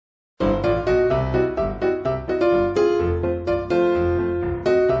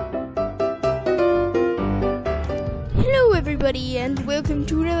everybody, and welcome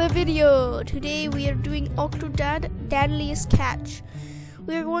to another video. Today we are doing Octodad Deadliest Catch.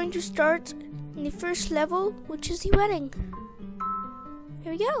 We are going to start in the first level, which is the wedding.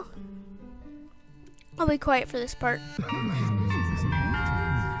 Here we go. I'll be quiet for this part.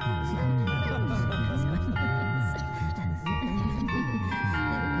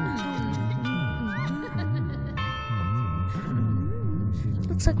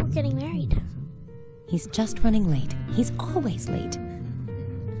 Looks like we're getting married. He's just running late. He's always late.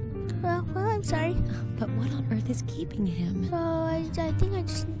 Well, I'm sorry. But what on earth is keeping him? So I think I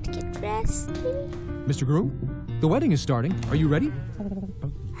just need to get dressed. Mr. Groom, the wedding is starting. Are you ready?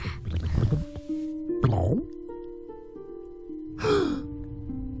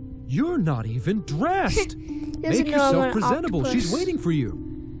 You're not even dressed. Make yourself presentable. She's waiting for you.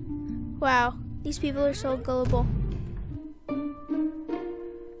 Wow, these people are so gullible.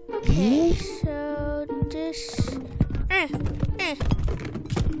 Okay, so just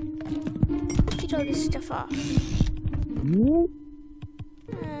get all this stuff off.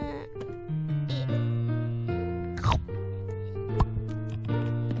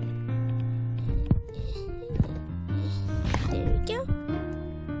 There we go.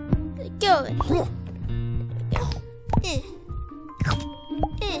 Let go of it. There we go.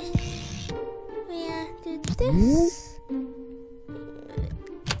 We do this.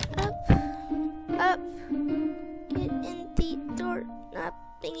 Up, get in the door, not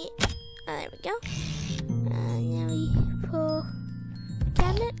thingy. There we go. Now we pull the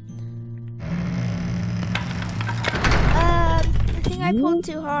cabinet. I think I pulled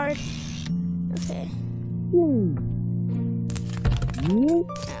too hard. Okay. Now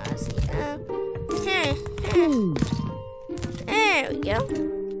let's see. There we go.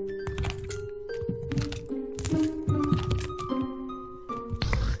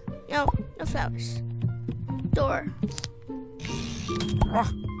 No flowers. Door.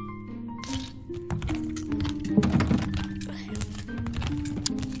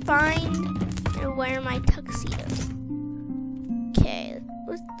 Find and wear my tuxedo. Okay,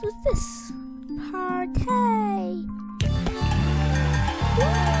 what's this? Party.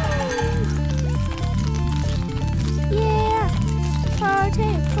 Woo! Yeah, party.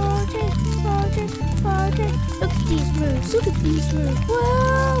 Look at these moves.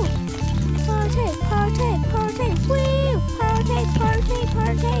 Whoa! Party, woo! Party.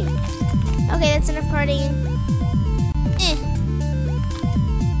 Okay, that's enough partying.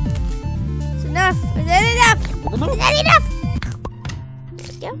 It's enough. Is that enough? There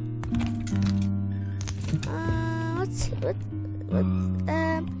we go. Let's see. What?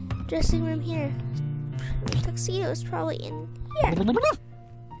 Dressing room here. Tuxedo is probably in here.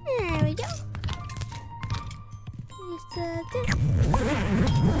 There we go.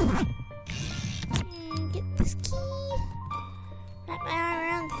 Get this key. Wrap my arm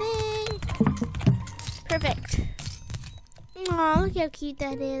around the thing. Perfect. Aw, look how cute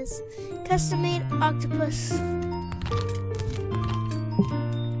that is. Custom made octopus.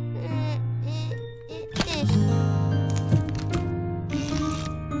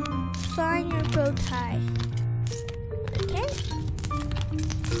 Find your bow tie. Okay.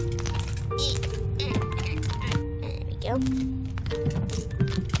 There we go.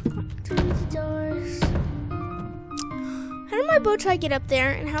 Through the doors. How did my bow tie get up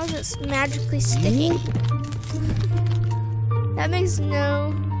there, and how is it magically sticking? That makes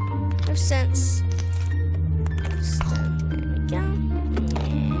no sense. Just, there we go.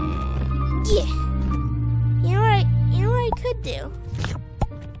 Yeah. You know what I could do?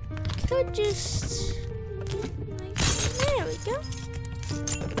 Could just there we go.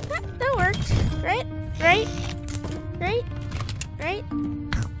 That worked, right? Okay,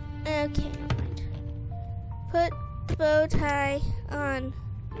 never mind. Put the bow tie on.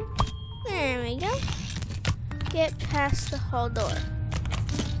 There we go. Get past the hall door.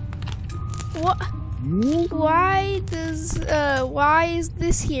 What? Why is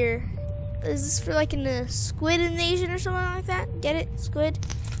this here? Is this for like a squid invasion or something like that? Get it? Squid?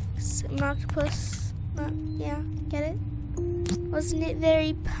 An octopus? Yeah, get it? Wasn't it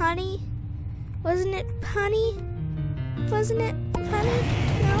very punny? Wasn't it punny?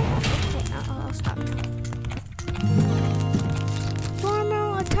 No? Okay, I'll stop.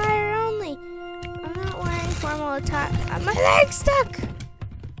 Formal attire only. I'm not wearing formal attire. My leg's stuck!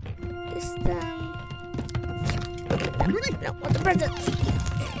 Just, no, want the presents.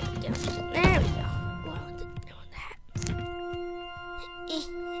 There we go. I want the hat.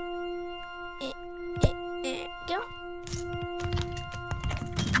 There we go.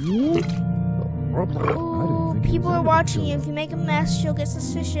 Ooh, people are watching you. If you make a mess, you'll get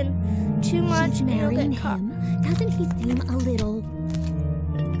suspicion. too much She's and you'll marrying get caught. him. Doesn't he seem a little...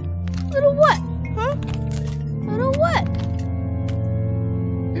 Little what? Huh? Little what?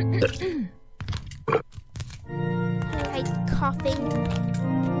 I like coughing.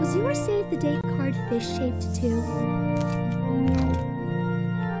 Was your save the date card fish shaped too?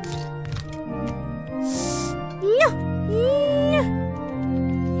 No.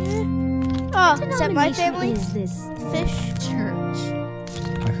 Oh, is that my family? Is this Fish? church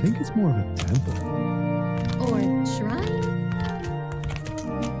I think it's more of a temple. or shrine?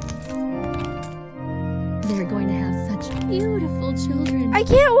 They're going to have such beautiful children. I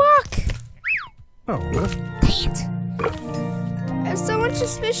can't walk. Oh, well, Dang it. I have so much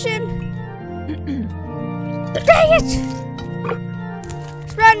suspicion. Dang it!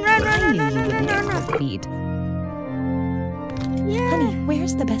 Run. Feet. Yeah. Honey,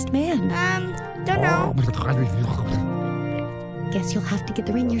 where's the best man? Don't know. Guess you'll have to get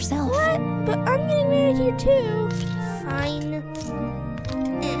the ring yourself. What? But I'm getting married here too. Fine.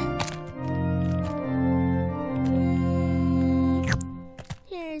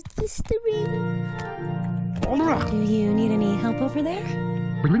 Here's this the ring. Do you need any help over there?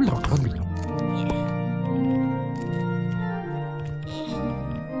 Get in the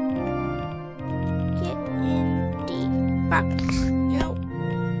box. No.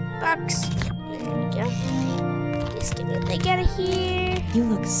 Box. There we go. Just get the thing out of here. You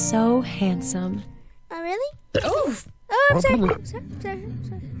look so handsome. Oh, really? Oh! Oh, I'm sorry. Sorry.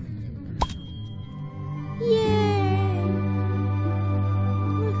 Yay!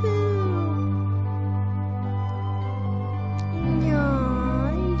 Woohoo! No,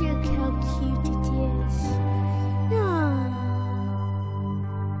 look how cute it is. No.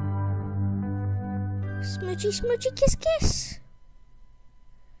 Smoochy, kiss.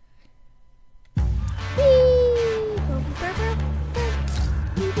 Whee!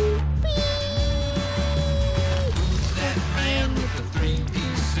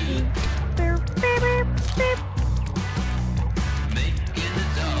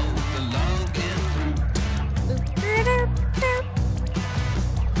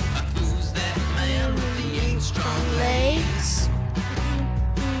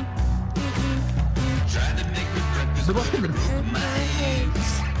 Legs.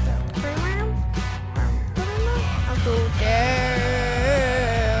 Octodad.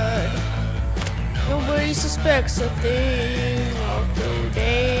 Nobody suspects a thing.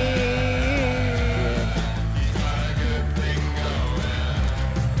 Octodad.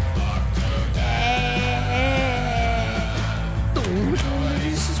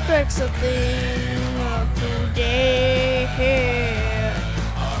 Nobody suspects a thing. Octodad.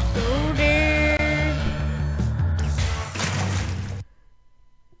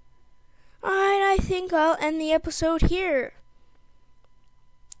 Alright, I think I'll end the episode here.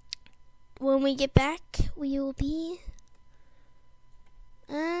 When we get back, we will be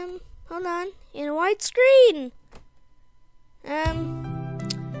hold on, in a widescreen.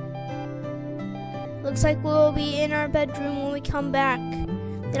 Looks like we'll be in our bedroom when we come back.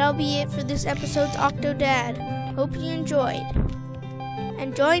 That'll be it for this episode's Octodad. Hope you enjoyed.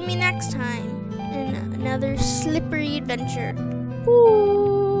 And join me next time in another slippery adventure. Ooh.